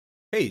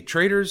Hey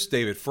traders,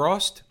 David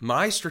Frost,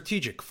 my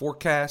strategic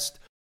forecast.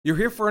 You're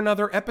here for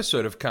another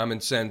episode of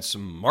Common Sense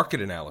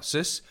Market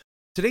Analysis.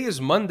 Today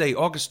is Monday,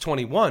 August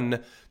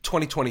 21,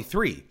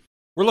 2023.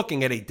 We're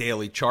looking at a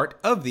daily chart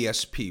of the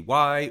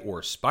SPY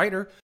or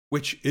Spider,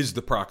 which is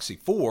the proxy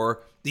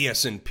for the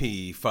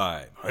S&P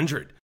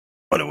 500.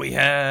 What do we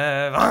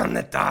have on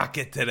the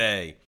docket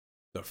today?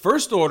 The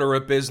first order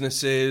of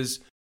business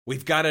is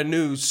we've got a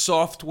new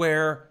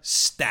software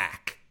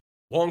stack.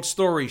 Long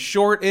story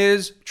short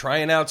is,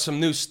 trying out some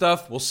new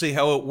stuff. We'll see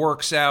how it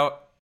works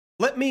out.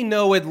 Let me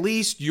know at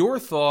least your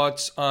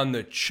thoughts on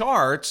the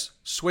charts,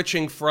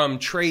 switching from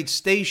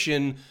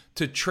TradeStation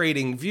to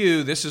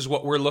TradingView. This is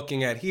what we're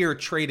looking at here,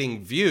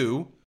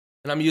 TradingView.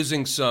 And I'm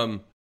using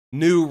some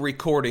new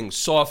recording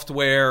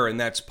software, and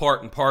that's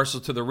part and parcel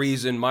to the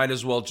reason. Might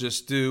as well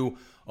just do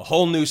a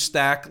whole new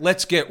stack.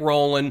 Let's get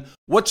rolling.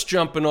 What's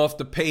jumping off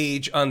the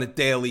page on the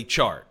daily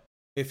chart?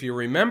 If you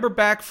remember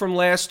back from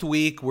last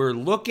week, we're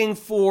looking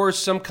for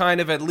some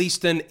kind of at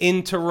least an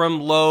interim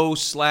low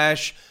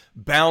 /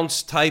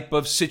 bounce type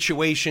of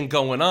situation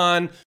going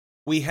on.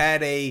 We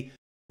had a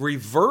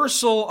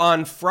reversal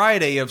on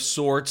Friday of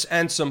sorts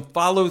and some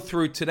follow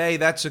through today.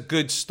 That's a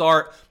good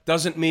start.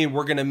 Doesn't mean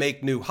we're going to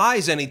make new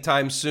highs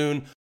anytime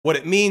soon. What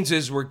it means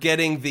is we're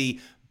getting the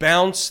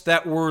bounce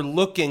that we're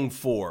looking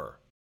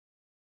for.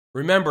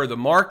 Remember, the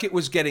market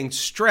was getting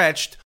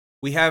stretched.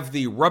 We have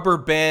the rubber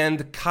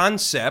band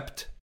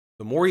concept.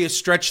 The more you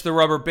stretch the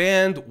rubber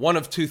band, one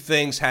of two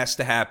things has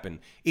to happen.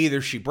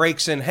 Either she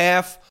breaks in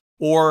half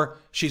or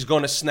she's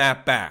going to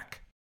snap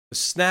back. The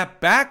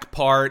snap back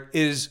part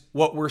is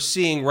what we're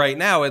seeing right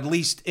now, at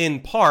least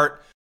in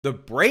part. The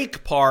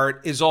break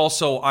part is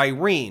also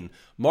Irene.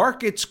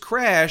 Markets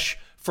crash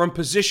from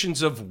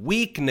positions of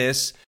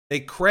weakness. They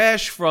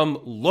crash from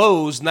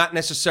lows, not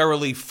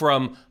necessarily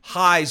from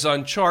highs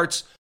on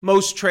charts.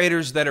 Most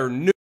traders that are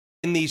new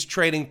in these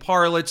trading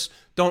parlance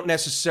don't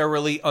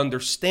necessarily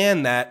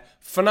understand that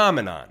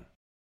phenomenon.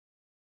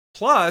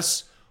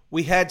 Plus,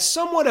 we had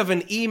somewhat of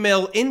an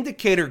email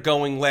indicator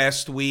going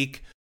last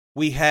week.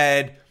 We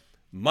had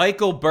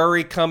Michael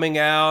Burry coming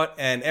out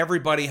and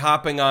everybody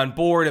hopping on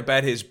board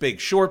about his big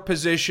short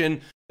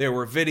position. There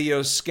were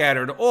videos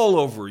scattered all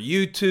over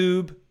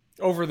YouTube.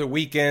 Over the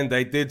weekend,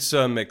 I did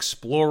some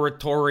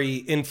exploratory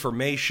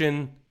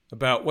information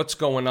about what's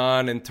going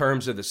on in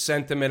terms of the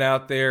sentiment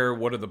out there.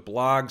 What are the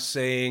blogs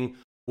saying?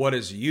 What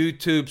is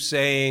YouTube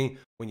saying?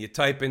 When you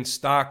type in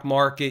stock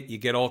market, you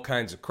get all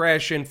kinds of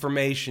crash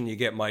information. You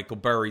get Michael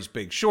Burry's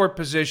big short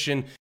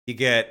position. You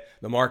get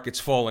the market's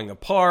falling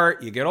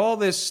apart. You get all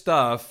this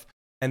stuff.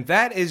 And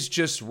that is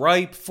just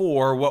ripe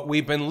for what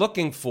we've been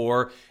looking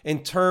for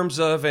in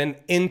terms of an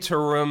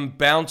interim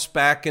bounce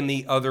back in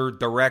the other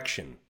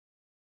direction.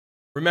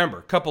 Remember,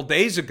 a couple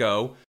days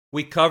ago,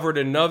 we covered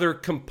another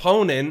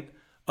component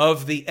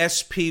of the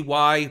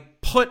SPY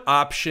put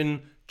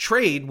option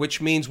trade, which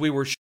means we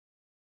were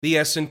the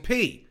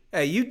S&P.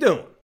 Hey, you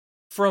doing?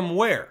 From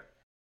where?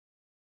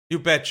 You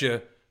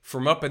betcha,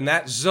 from up in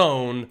that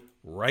zone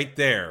right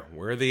there,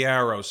 where the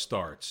arrow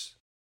starts,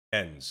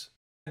 ends.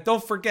 And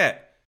don't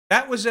forget,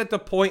 that was at the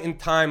point in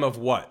time of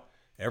what?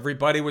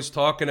 Everybody was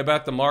talking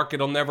about the market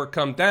will never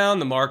come down,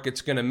 the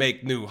market's going to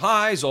make new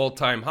highs,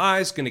 all-time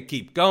highs, going to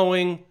keep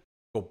going.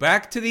 Go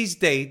back to these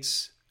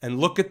dates and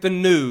look at the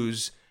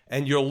news,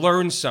 and you'll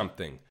learn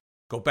something.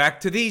 Go back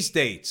to these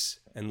dates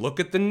and look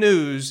at the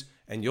news,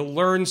 and you'll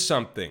learn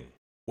something.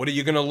 What are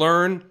you going to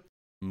learn?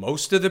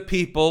 Most of the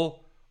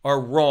people are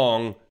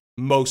wrong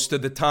most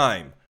of the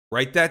time.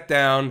 Write that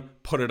down,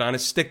 put it on a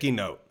sticky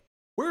note.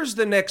 Where's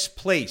the next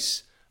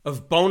place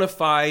of bona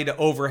fide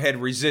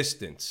overhead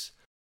resistance?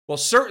 Well,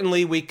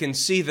 certainly we can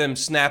see them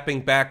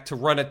snapping back to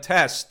run a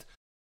test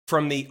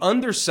from the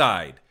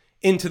underside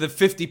into the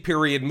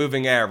 50-period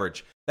moving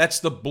average. That's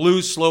the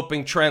blue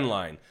sloping trend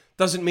line.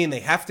 Doesn't mean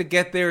they have to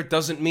get there.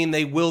 Doesn't mean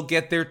they will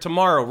get there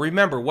tomorrow.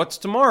 Remember, what's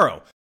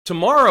tomorrow?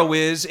 Tomorrow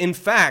is, in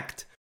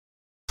fact,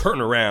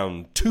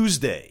 Turnaround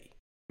Tuesday.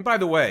 And by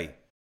the way,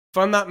 if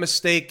I'm not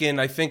mistaken,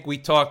 I think we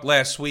talked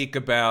last week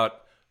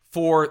about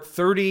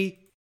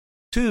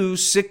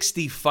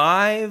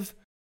 432.65.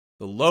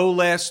 The low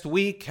last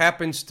week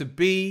happens to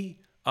be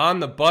on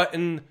the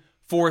button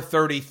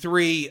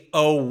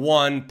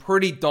 433.01.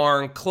 Pretty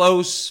darn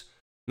close.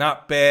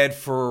 Not bad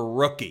for a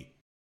rookie.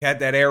 Had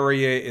that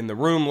area in the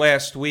room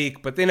last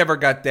week, but they never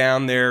got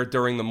down there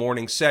during the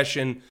morning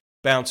session.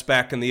 Bounced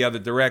back in the other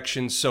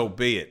direction, so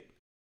be it.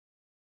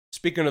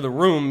 Speaking of the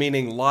room,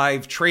 meaning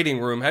live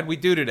trading room, how'd we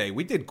do today?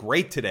 We did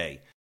great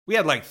today. We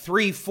had like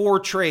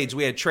 3-4 trades.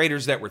 We had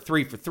traders that were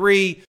 3 for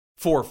 3,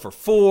 4 for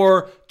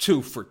 4,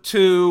 2 for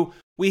 2.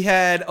 We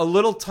had a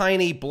little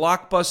tiny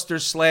blockbuster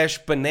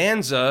 /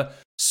 bonanza,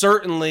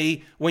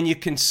 certainly when you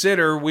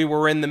consider we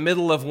were in the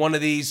middle of one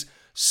of these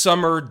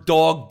summer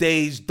dog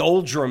days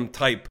doldrum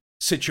type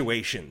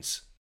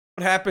situations.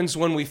 What happens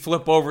when we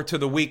flip over to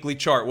the weekly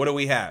chart? What do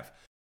we have?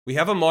 We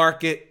have a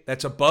market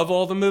that's above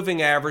all the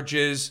moving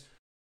averages.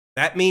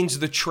 That means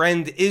the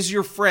trend is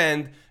your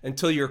friend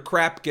until your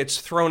crap gets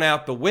thrown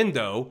out the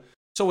window.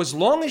 So as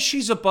long as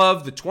she's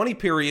above the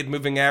 20-period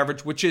moving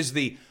average, which is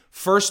the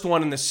first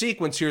one in the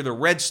sequence here, the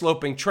red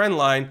sloping trend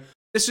line,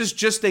 this is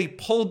just a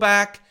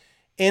pullback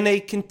in a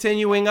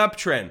continuing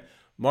uptrend.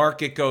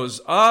 Market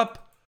goes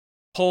up,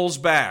 pulls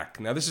back.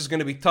 Now this is going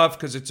to be tough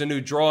because it's a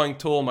new drawing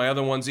tool. My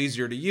other one's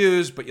easier to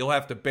use, but you'll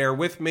have to bear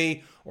with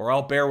me or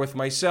I'll bear with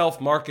myself.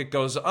 Market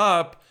goes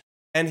up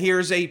and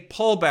here's a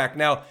pullback.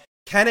 Now,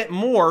 can it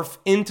morph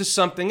into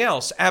something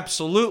else?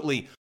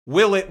 Absolutely.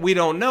 Will it? We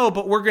don't know,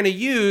 but we're going to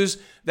use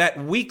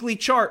that weekly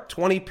chart,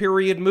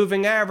 20-period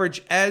moving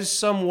average, as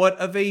somewhat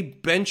of a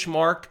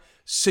benchmark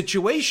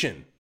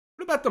situation.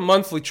 What about the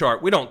monthly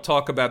chart? We don't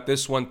talk about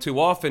this one too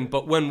often,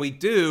 but when we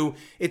do,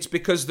 it's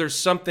because there's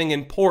something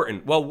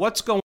important. Well, what's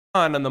going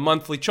on the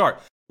monthly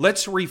chart?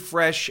 Let's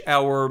refresh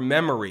our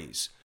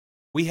memories.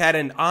 We had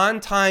an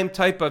on-time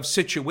type of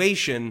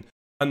situation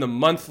on the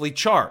monthly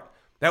chart.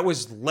 That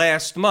was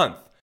last month.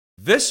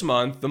 This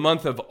month, the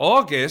month of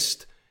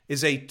August,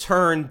 is a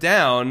turn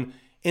down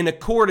in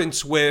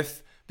accordance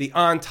with the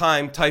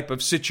on-time type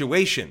of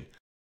situation.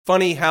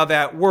 Funny how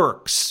that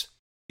works.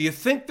 Do you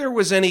think there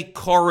was any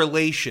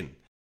correlation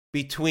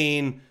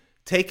between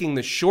taking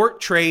the short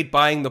trade,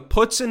 buying the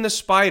puts and the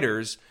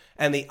spiders,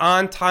 and the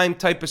on-time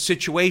type of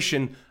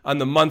situation on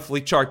the monthly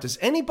chart? Does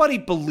anybody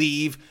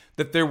believe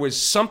that there was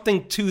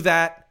something to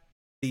that?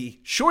 The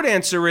short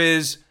answer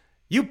is,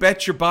 you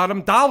bet your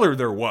bottom dollar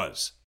there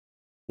was.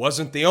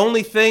 Wasn't the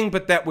only thing,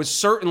 but that was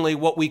certainly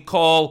what we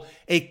call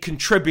a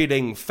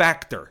contributing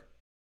factor.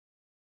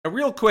 Now,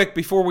 real quick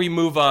before we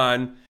move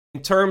on,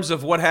 in terms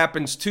of what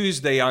happens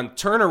Tuesday on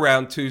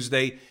Turnaround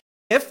Tuesday,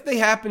 if they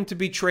happen to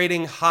be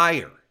trading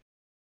higher,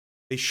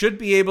 they should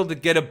be able to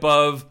get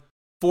above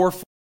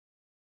 440,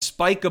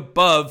 spike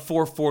above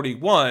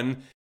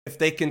 441. If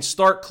they can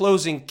start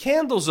closing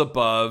candles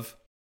above,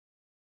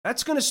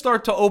 that's going to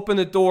start to open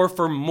the door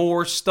for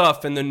more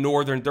stuff in the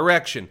northern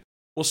direction.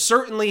 We'll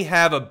certainly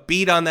have a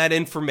beat on that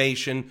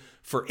information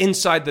for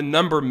Inside the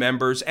Number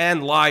members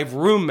and Live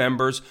Room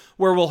members,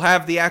 where we'll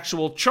have the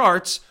actual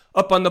charts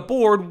up on the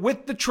board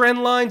with the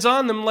trend lines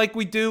on them like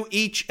we do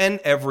each and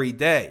every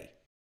day.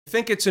 I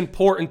think it's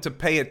important to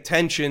pay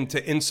attention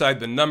to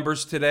Inside the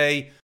Numbers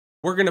today.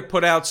 We're going to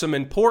put out some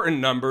important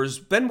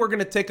numbers. Then we're going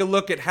to take a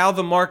look at how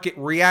the market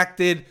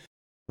reacted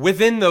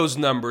within those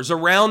numbers,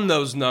 around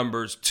those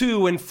numbers,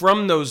 to and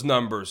from those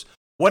numbers.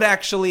 What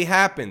actually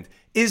happened?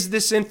 Is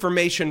this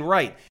information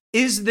right?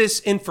 Is this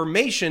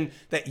information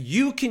that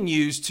you can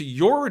use to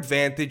your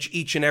advantage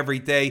each and every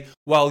day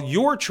while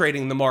you're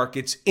trading the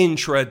markets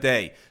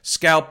intraday?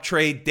 Scalp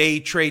trade, day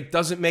trade,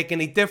 doesn't make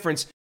any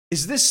difference.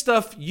 Is this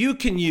stuff you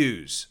can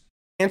use?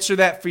 Answer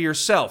that for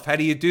yourself. How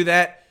do you do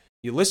that?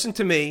 You listen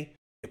to me,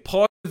 you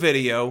pause the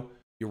video,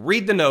 you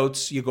read the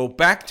notes, you go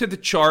back to the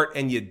chart,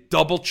 and you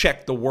double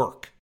check the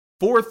work.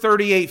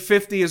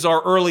 438.50 is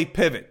our early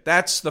pivot.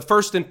 That's the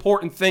first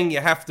important thing you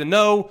have to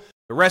know.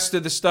 The rest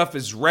of the stuff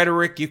is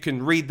rhetoric. You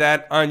can read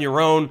that on your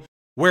own.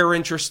 We're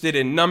interested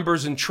in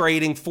numbers and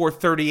trading.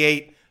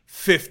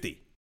 438.50.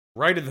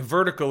 Right of the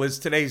vertical is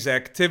today's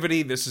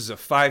activity. This is a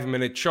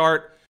 5-minute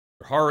chart.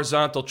 The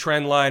horizontal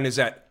trend line is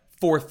at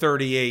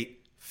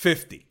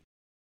 438.50.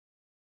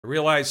 I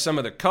realize some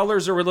of the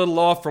colors are a little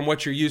off from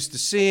what you're used to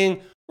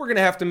seeing. We're going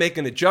to have to make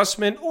an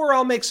adjustment, or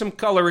I'll make some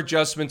color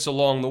adjustments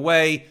along the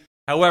way.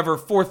 However,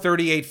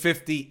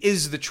 438.50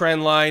 is the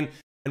trend line.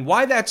 And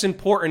why that's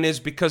important is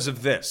because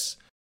of this.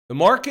 The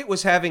market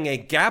was having a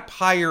gap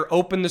higher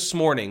open this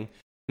morning,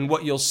 and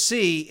what you'll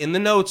see in the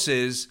notes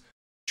is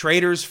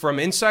traders from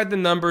Inside the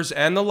Numbers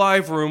and the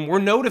Live Room were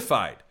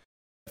notified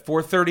that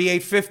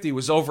 438.50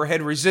 was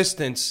overhead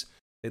resistance.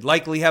 They'd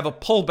likely have a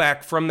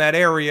pullback from that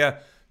area.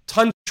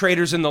 Tons of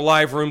traders in the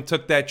Live Room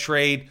took that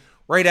trade.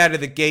 Right out of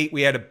the gate,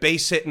 we had a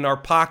base hit in our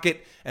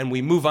pocket, and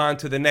we move on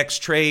to the next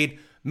trade.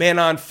 Man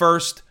on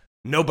first,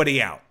 nobody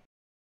out.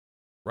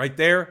 Right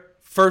there.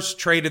 First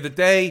trade of the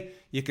day,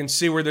 you can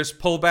see where this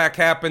pullback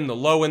happened. The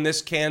low in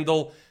this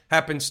candle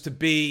happens to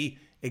be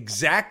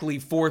exactly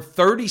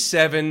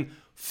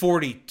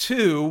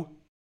 437.42.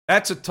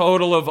 That's a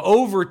total of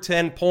over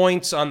 10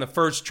 points on the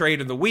first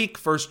trade of the week,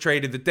 first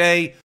trade of the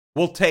day.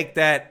 We'll take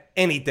that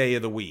any day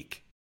of the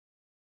week.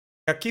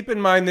 Now keep in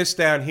mind this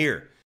down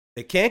here.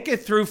 They can't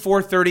get through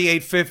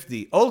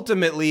 438.50.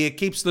 Ultimately, it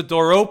keeps the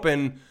door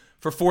open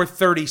for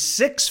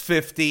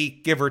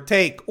 436.50, give or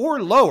take,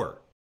 or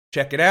lower.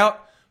 Check it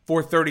out.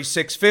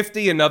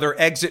 436.50, another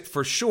exit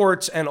for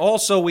shorts. And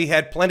also we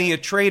had plenty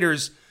of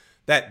traders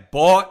that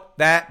bought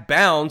that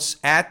bounce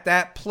at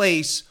that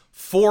place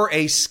for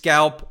a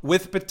scalp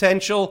with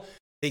potential.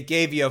 They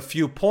gave you a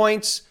few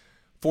points.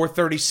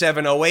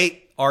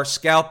 437.08, our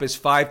scalp is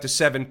 5 to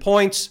 7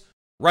 points.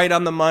 Right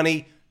on the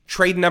money.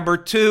 Trade number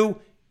 2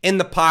 in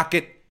the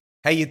pocket.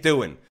 How you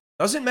doing?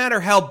 Doesn't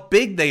matter how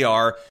big they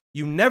are.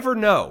 You never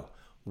know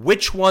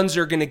which ones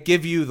are going to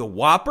give you the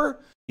whopper.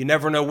 You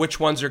never know which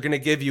ones are going to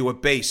give you a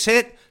base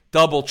hit,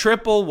 double,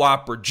 triple,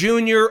 whopper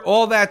junior,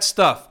 all that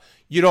stuff.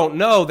 You don't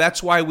know.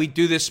 That's why we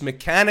do this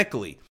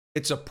mechanically.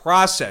 It's a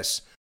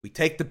process. We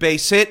take the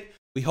base hit,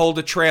 we hold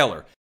a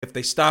trailer. If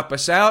they stop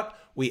us out,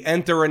 We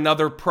enter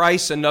another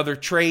price, another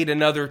trade,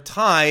 another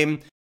time.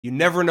 You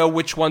never know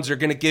which ones are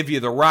going to give you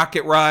the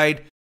rocket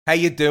ride. How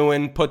you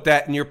doing? Put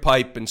that in your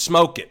pipe and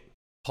smoke it.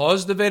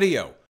 Pause the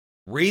video.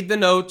 Read the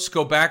notes.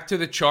 Go back to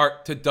the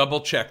chart to double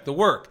check the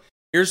work.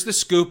 Here's the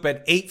scoop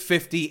at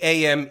 8:50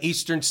 a.m.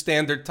 Eastern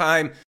Standard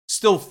Time,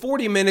 still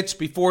 40 minutes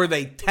before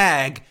they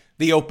tag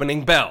the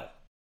opening bell.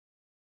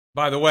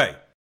 By the way,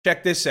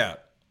 check this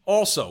out.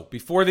 Also,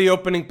 before the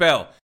opening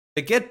bell,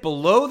 to get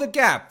below the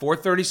gap,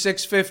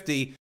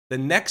 436.50, the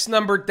next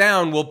number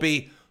down will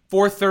be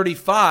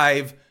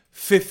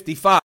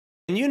 435.55.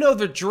 And you know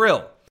the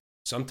drill.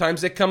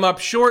 Sometimes they come up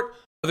short,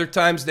 other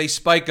times they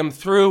spike them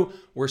through.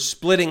 We're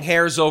splitting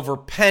hairs over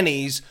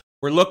pennies.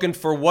 We're looking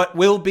for what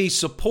will be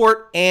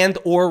support and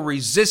or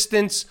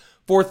resistance,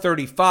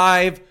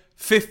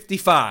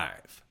 435.55.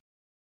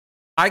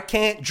 I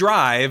can't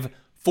drive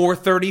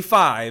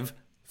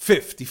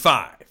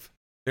 435.55.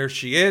 There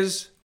she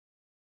is.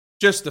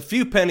 Just a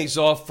few pennies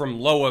off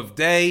from low of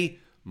day,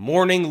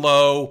 morning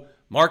low,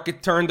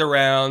 market turned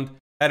around,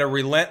 had a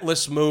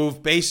relentless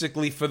move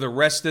basically for the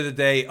rest of the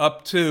day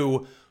up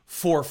to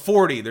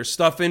 440. There's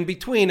stuff in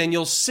between and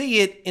you'll see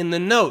it in the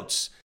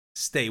notes.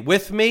 Stay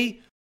with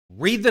me,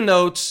 read the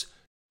notes,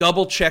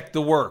 double check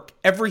the work.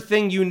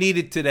 Everything you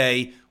needed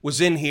today was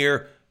in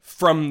here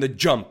from the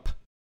jump.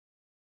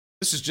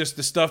 This is just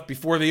the stuff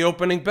before the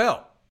opening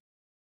bell.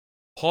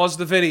 Pause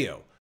the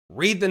video,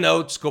 read the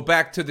notes, go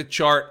back to the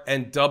chart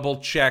and double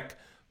check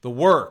the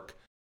work.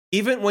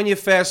 Even when you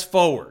fast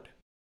forward,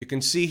 you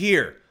can see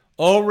here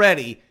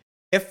already,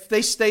 if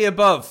they stay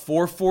above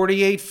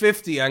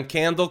 448.50 on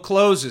candle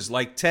closes,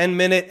 like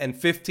 10-minute and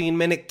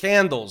 15-minute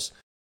candles,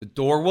 the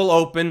door will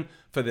open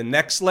for the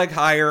next leg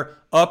higher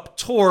up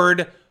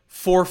toward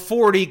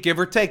 440, give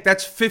or take.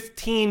 That's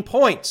 15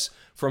 points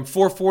from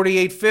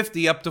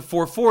 448.50 up to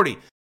 440.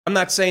 I'm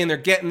not saying they're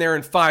getting there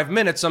in 5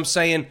 minutes. I'm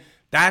saying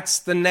that's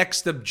the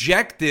next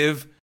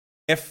objective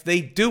if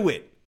they do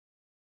it.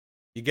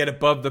 You get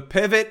above the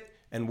pivot,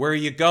 and where are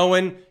you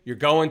going? You're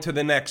going to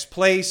the next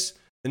place.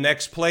 The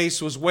next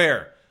place was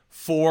where?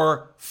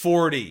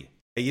 440.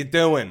 How you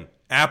doing?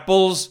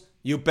 Apples?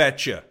 You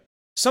betcha.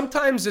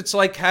 Sometimes it's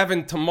like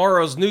having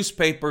tomorrow's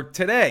newspaper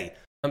today.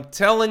 I'm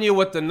telling you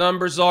what the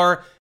numbers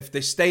are. If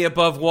they stay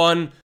above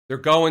one, they're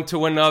going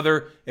to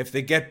another. If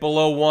they get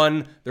below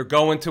one, they're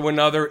going to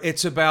another.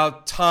 It's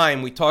about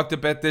time. We talked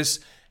about this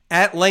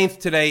at length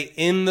today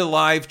in the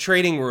live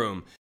trading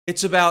room.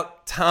 It's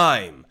about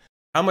time.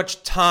 How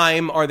much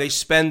time are they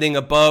spending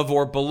above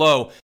or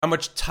below? How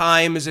much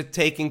time is it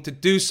taking to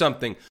do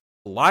something?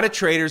 A lot of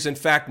traders, in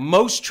fact,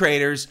 most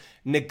traders,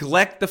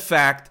 neglect the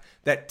fact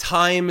that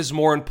time is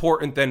more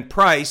important than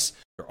price.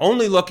 They're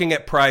only looking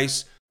at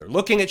price. They're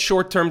looking at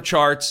short-term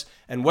charts,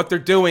 and what they're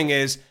doing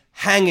is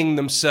hanging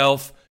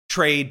themselves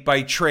trade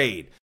by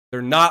trade.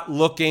 They're not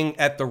looking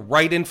at the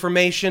right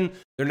information.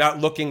 They're not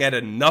looking at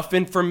enough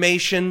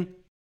information.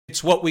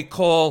 It's what we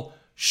call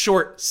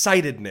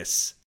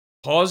short-sightedness.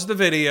 Pause the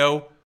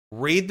video,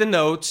 read the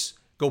notes,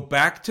 go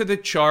back to the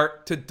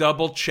chart to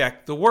double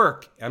check the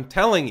work. I'm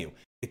telling you,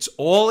 it's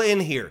all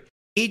in here.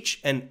 Each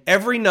and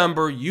every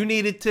number you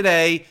needed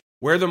today,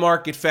 where the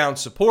market found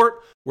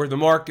support, where the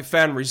market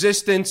found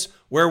resistance,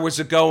 where was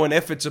it going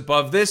if it's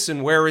above this,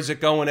 and where is it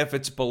going if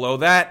it's below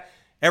that.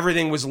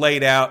 Everything was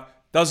laid out.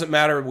 Doesn't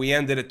matter. We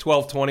ended at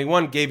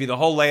 1221, gave you the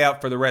whole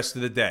layout for the rest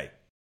of the day.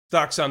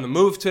 Stocks on the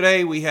move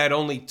today. We had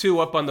only 2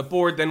 up on the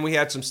board. Then we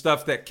had some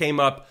stuff that came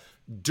up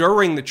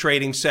during the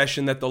trading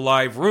session that the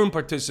live room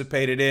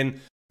participated in.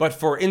 But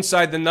for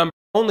Inside the Number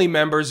only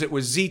members, it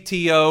was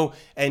ZTO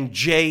and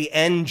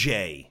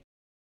JNJ.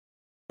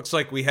 Looks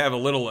like we have a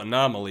little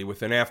anomaly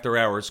with an after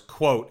hours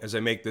quote as I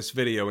make this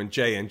video in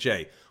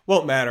JNJ.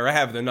 Won't matter. I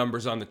have the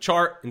numbers on the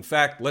chart. In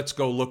fact, let's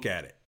go look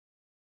at it.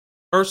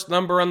 First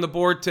number on the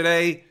board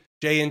today,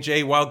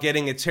 J&J, while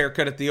getting its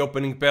haircut at the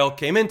opening bell,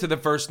 came into the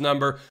first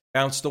number,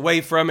 bounced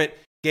away from it,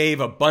 gave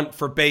a bunt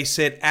for base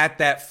hit at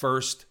that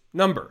first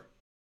number.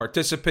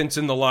 Participants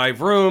in the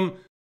live room,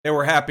 they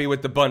were happy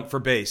with the bunt for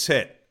base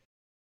hit.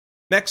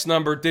 Next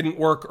number didn't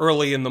work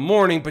early in the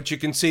morning, but you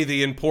can see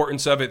the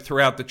importance of it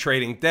throughout the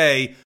trading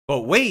day.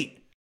 But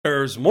wait,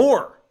 there's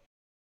more.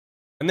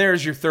 And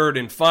there's your third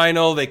and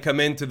final. They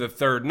come into the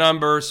third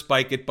number,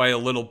 spike it by a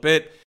little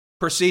bit,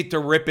 proceed to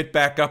rip it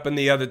back up in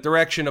the other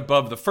direction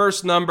above the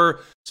first number.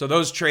 So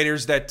those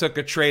traders that took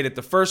a trade at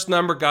the first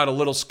number got a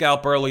little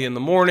scalp early in the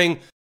morning.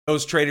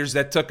 Those traders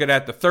that took it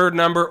at the third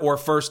number or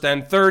first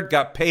and third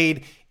got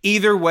paid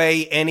either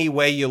way, any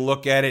way you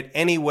look at it,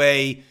 any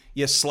way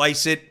you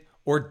slice it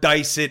or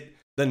dice it,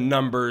 the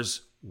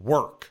numbers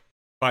work.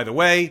 By the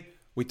way,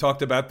 we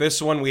talked about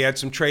this one. We had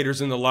some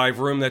traders in the live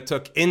room that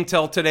took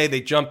Intel today.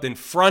 They jumped in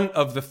front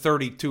of the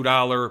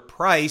 $32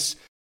 price.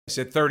 I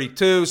said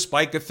 32,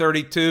 spike of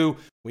 32.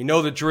 We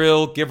know the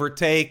drill, give or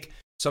take.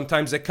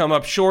 Sometimes they come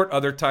up short.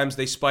 Other times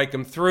they spike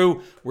them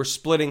through. We're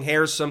splitting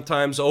hairs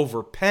sometimes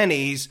over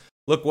pennies.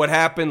 Look what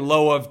happened.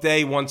 Low of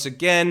day once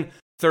again,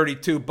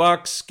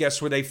 $32.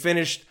 Guess where they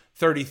finished?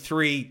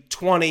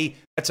 $33.20.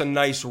 That's a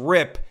nice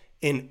rip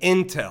in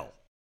Intel.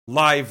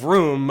 Live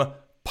room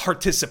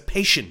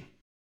participation.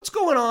 What's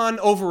going on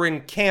over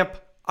in Camp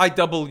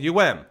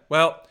IWM?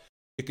 Well,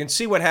 you can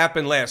see what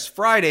happened last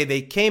Friday.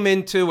 They came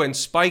into and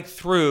spiked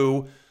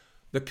through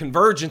the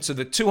convergence of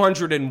the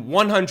 200 and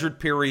 100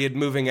 period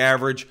moving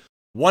average.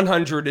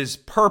 100 is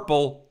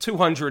purple,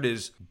 200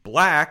 is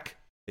black.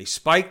 They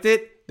spiked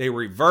it, they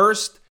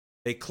reversed,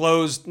 they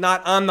closed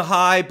not on the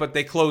high, but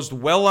they closed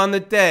well on the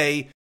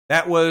day.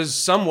 That was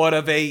somewhat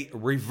of a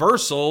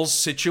reversal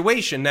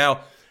situation.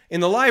 Now,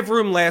 in the live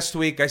room last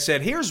week, I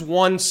said, here's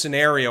one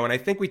scenario, and I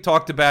think we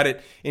talked about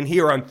it in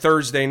here on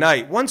Thursday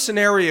night. One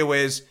scenario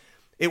is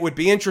it would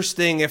be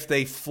interesting if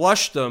they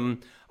flushed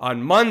them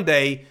on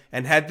Monday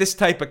and had this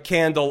type of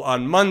candle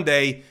on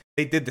Monday.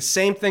 They did the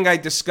same thing I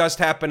discussed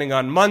happening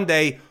on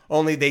Monday,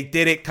 only they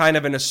did it kind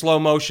of in a slow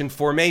motion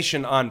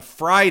formation on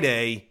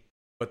Friday.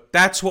 But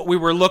that's what we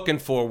were looking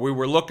for. We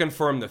were looking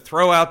for them to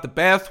throw out the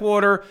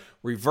bathwater,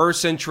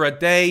 reverse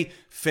intraday,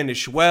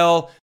 finish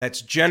well.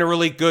 That's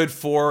generally good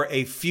for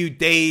a few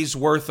days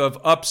worth of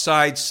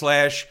upside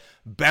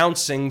 /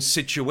 bouncing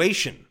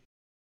situation.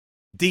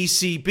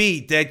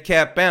 DCB, dead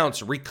cat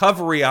bounce,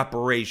 recovery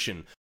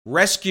operation,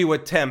 rescue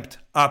attempt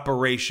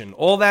operation,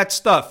 all that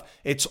stuff.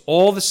 It's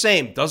all the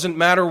same. Doesn't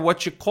matter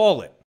what you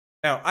call it.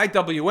 Now,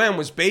 IWM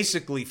was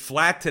basically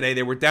flat today.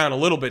 They were down a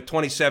little bit,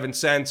 27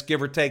 cents,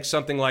 give or take,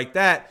 something like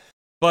that.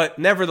 But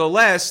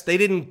nevertheless, they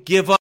didn't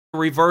give up the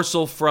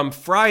reversal from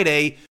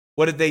Friday.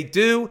 What did they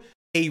do?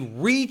 A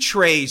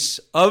retrace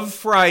of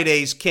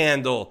Friday's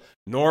candle.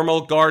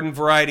 Normal garden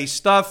variety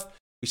stuff.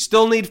 We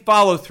still need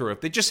follow through. If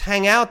they just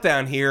hang out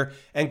down here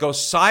and go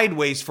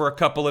sideways for a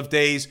couple of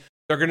days,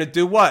 they're going to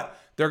do what?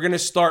 They're going to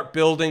start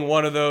building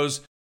one of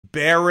those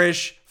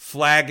bearish,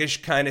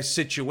 flaggish kind of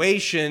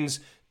situations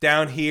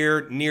down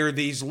here near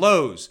these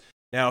lows.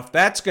 Now, if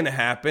that's going to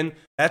happen,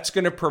 that's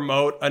going to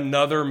promote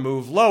another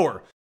move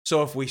lower.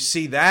 So if we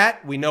see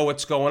that, we know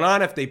what's going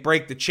on. If they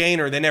break the chain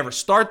or they never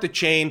start the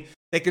chain,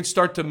 they can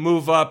start to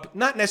move up,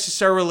 not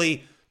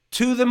necessarily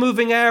to the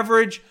moving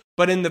average,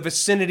 but in the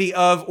vicinity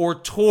of or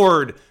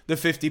toward the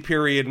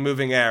 50-period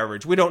moving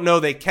average. We don't know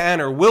they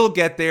can or will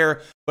get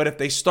there, but if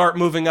they start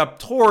moving up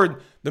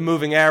toward the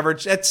moving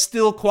average, that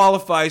still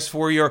qualifies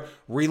for your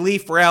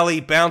relief rally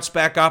bounce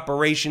back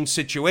operation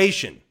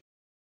situation.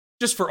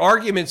 Just for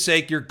argument's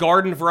sake, your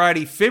garden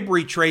variety fib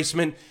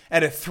retracement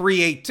at a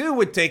 382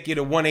 would take you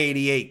to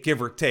 188,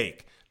 give or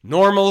take.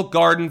 Normal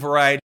garden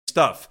variety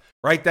stuff.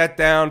 Write that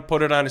down,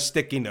 put it on a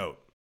sticky note.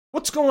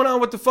 What's going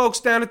on with the folks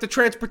down at the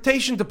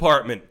transportation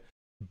department?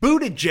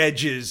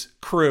 Buttigieg's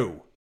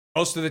crew.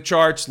 Most of the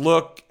charts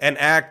look and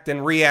act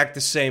and react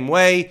the same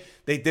way.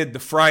 They did the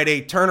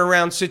Friday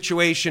turnaround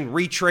situation,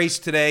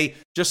 retraced today,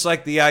 just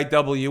like the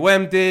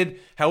IWM did.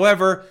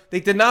 However, they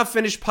did not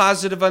finish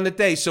positive on the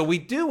day. So we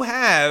do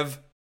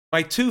have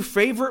my two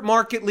favorite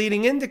market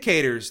leading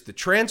indicators, the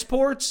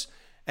transports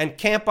and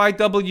Camp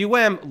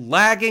IWM,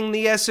 lagging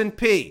the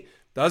S&P.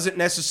 Doesn't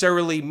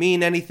necessarily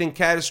mean anything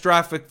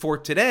catastrophic for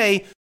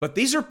today, but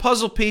these are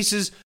puzzle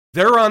pieces.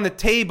 They're on the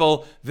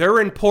table. They're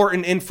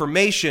important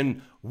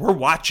information. We're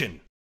watching.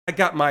 I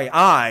got my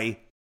eye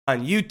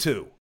on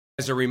YouTube.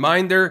 As a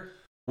reminder,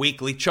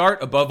 weekly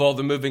chart above all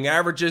the moving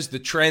averages. The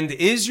trend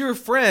is your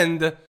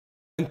friend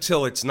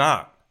until it's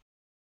not.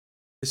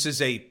 This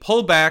is a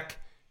pullback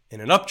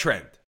in an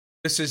uptrend.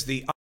 This is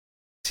the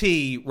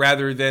IT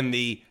rather than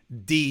the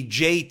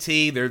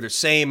DJT. They're the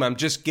same. I'm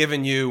just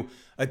giving you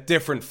a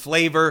different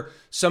flavor.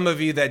 Some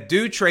of you that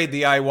do trade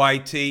the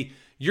IYT,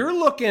 you're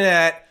looking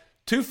at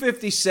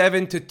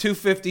 257 to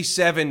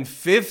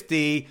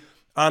 257.50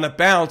 on a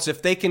bounce.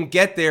 If they can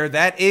get there,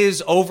 that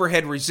is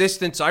overhead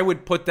resistance. I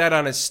would put that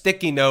on a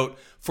sticky note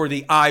for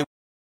the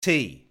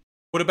IYT.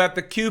 What about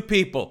the Q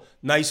people?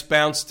 Nice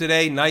bounce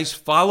today, nice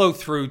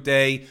follow-through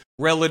day,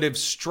 relative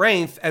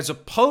strength as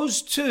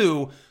opposed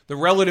to the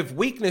relative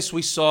weakness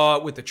we saw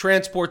with the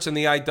transports and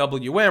the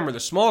IWM or the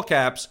small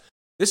caps.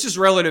 This is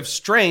relative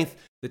strength.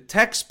 The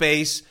tech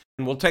space,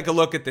 and we'll take a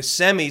look at the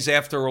semis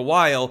after a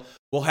while.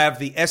 We'll have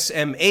the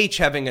SMH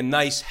having a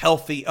nice,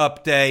 healthy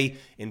up day.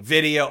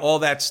 NVIDIA, all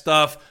that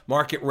stuff.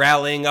 Market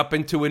rallying up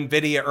into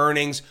NVIDIA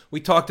earnings.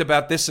 We talked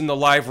about this in the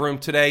live room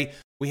today.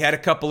 We had a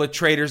couple of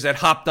traders that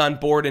hopped on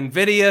board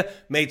NVIDIA,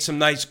 made some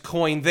nice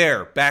coin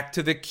there. Back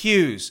to the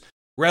Qs.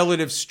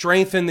 Relative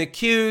strength in the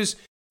Qs.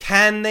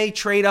 Can they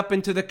trade up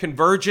into the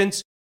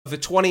convergence of the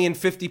 20 and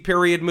 50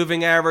 period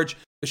moving average?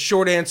 The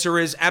short answer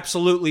is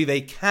absolutely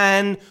they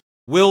can.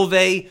 Will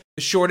they?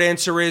 The short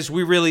answer is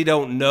we really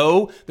don't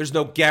know. There's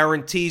no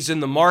guarantees in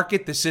the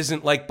market. This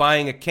isn't like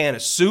buying a can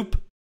of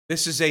soup.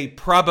 This is a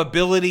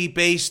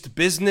probability-based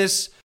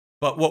business.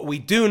 But what we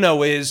do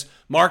know is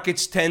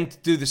markets tend to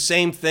do the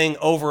same thing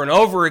over and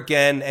over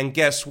again. And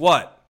guess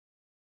what?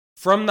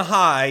 From the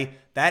high,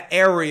 that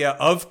area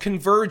of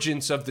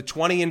convergence of the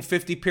 20 and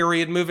 50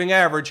 period moving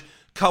average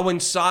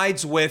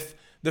coincides with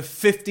the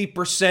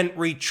 50%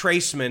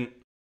 retracement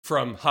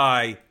from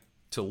high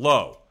to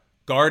low.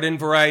 Garden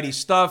variety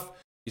stuff,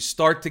 you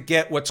start to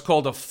get what's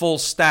called a full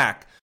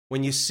stack.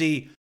 When you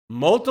see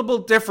multiple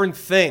different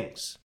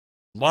things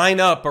line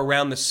up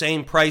around the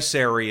same price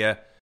area,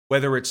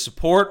 whether it's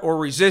support or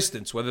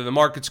resistance, whether the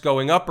market's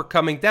going up or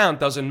coming down,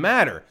 doesn't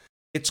matter.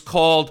 It's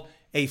called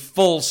a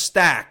full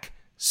stack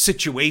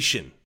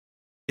situation.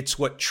 It's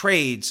what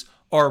trades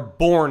are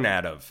born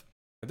out of.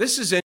 This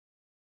is it.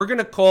 We're going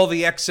to call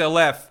the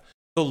XLF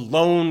the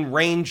Lone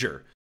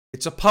Ranger.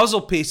 It's a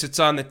puzzle piece. It's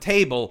on the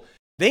table.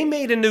 They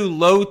made a new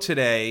low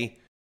today.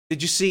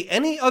 Did you see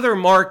any other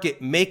market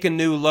make a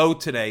new low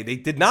today? They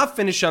did not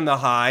finish on the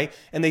high,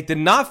 and they did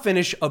not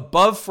finish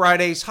above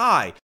Friday's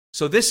high.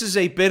 So this is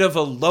a bit of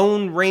a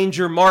Lone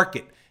Ranger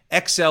market.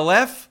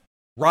 XLF,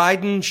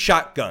 riding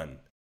shotgun.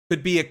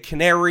 Could be a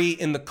canary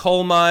in the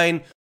coal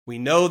mine. We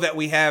know that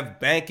we have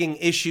banking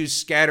issues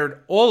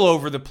scattered all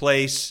over the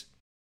place.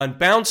 On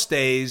bounce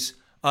days,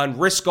 on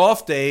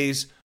risk-off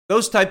days,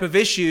 those type of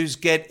issues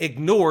get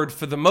ignored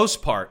for the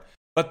most part,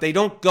 but they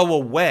don't go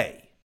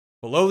away.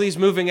 Below these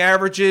moving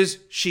averages,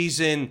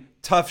 she's in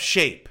tough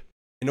shape.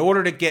 In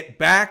order to get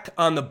back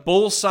on the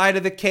bull side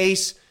of the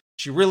case,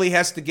 she really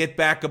has to get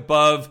back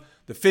above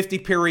the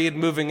 50-period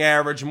moving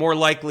average, more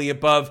likely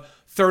above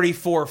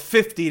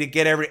 34.50 to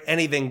get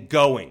anything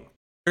going.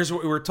 Here's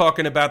what we were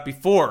talking about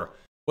before.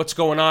 What's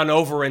going on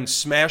over in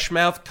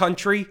Smashmouth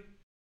country?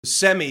 The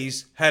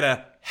semis had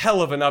a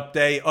hell of an up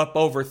day, up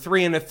over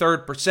 3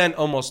 1/3%,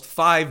 almost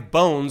 5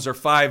 bones or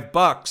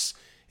 $5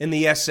 in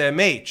the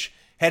SMH.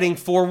 Heading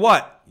for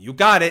what? You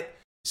got it.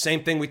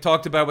 Same thing we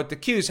talked about with the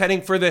Qs,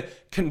 heading for the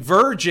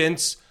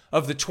convergence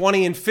of the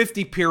 20 and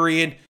 50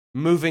 period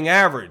moving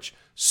average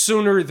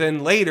sooner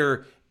than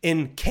later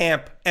in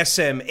camp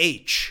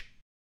SMH.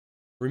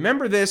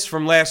 Remember this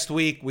from last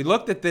week? We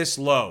looked at this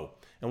low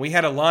and we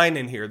had a line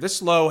in here.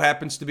 This low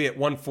happens to be at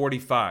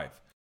 145.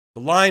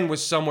 The line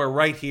was somewhere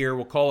right here.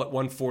 We'll call it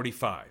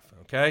 145,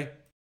 okay?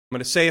 I'm going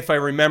to say, if I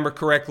remember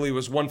correctly, it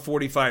was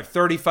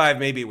 145.35.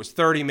 Maybe it was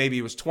 30. Maybe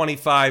it was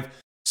 25.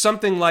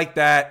 Something like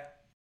that.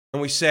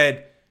 And we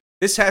said,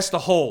 this has to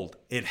hold.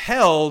 It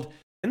held,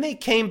 and they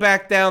came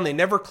back down. They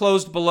never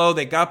closed below.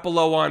 They got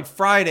below on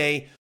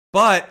Friday.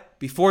 But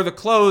before the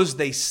close,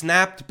 they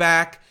snapped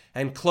back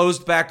and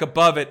closed back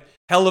above it.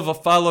 Hell of a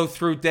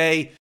follow-through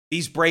day.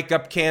 These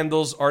breakup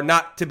candles are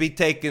not to be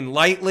taken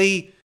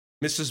lightly.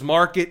 Mrs.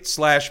 Market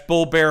 /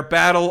 bull bear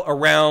battle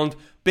around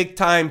big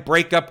time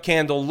breakup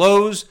candle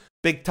lows,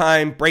 big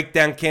time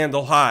breakdown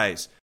candle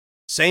highs.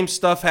 Same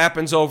stuff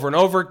happens over and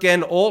over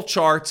again. All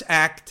charts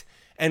act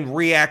and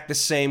react the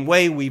same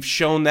way. We've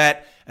shown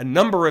that a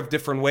number of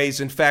different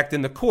ways. In fact,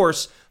 in the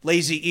course,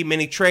 Lazy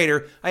E-mini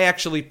Trader, I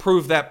actually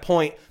proved that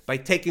point by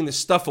taking the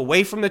stuff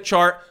away from the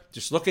chart,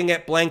 just looking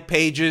at blank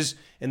pages,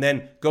 and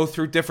then go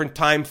through different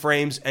time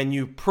frames, and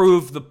you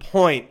prove the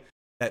point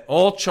that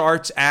all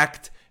charts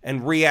act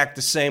and react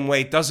the same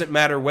way. It doesn't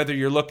matter whether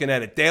you're looking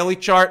at a daily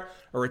chart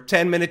or a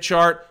 10-minute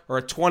chart or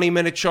a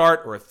 20-minute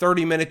chart or a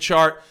 30-minute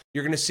chart.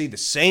 You're going to see the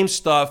same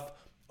stuff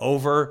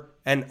over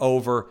and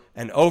over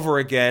and over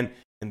again.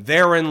 And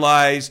therein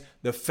lies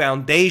the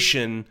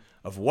foundation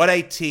of what I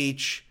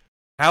teach,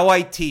 how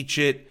I teach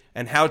it,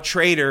 and how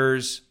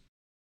traders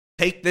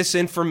take this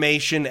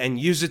information and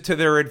use it to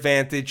their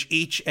advantage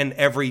each and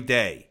every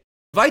day.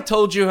 If I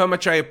told you how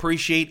much I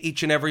appreciate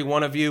each and every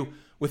one of you,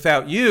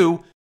 without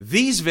you,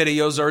 these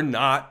videos are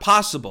not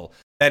possible.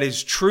 That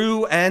is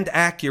true and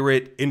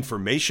accurate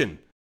information.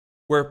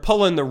 We're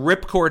pulling the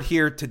ripcord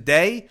here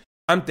today.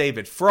 I'm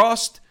David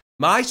Frost,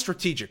 my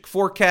strategic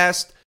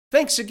forecast.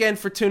 Thanks again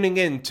for tuning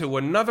in to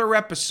another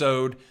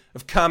episode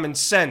of Common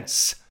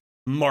Sense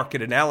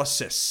Market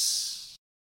Analysis.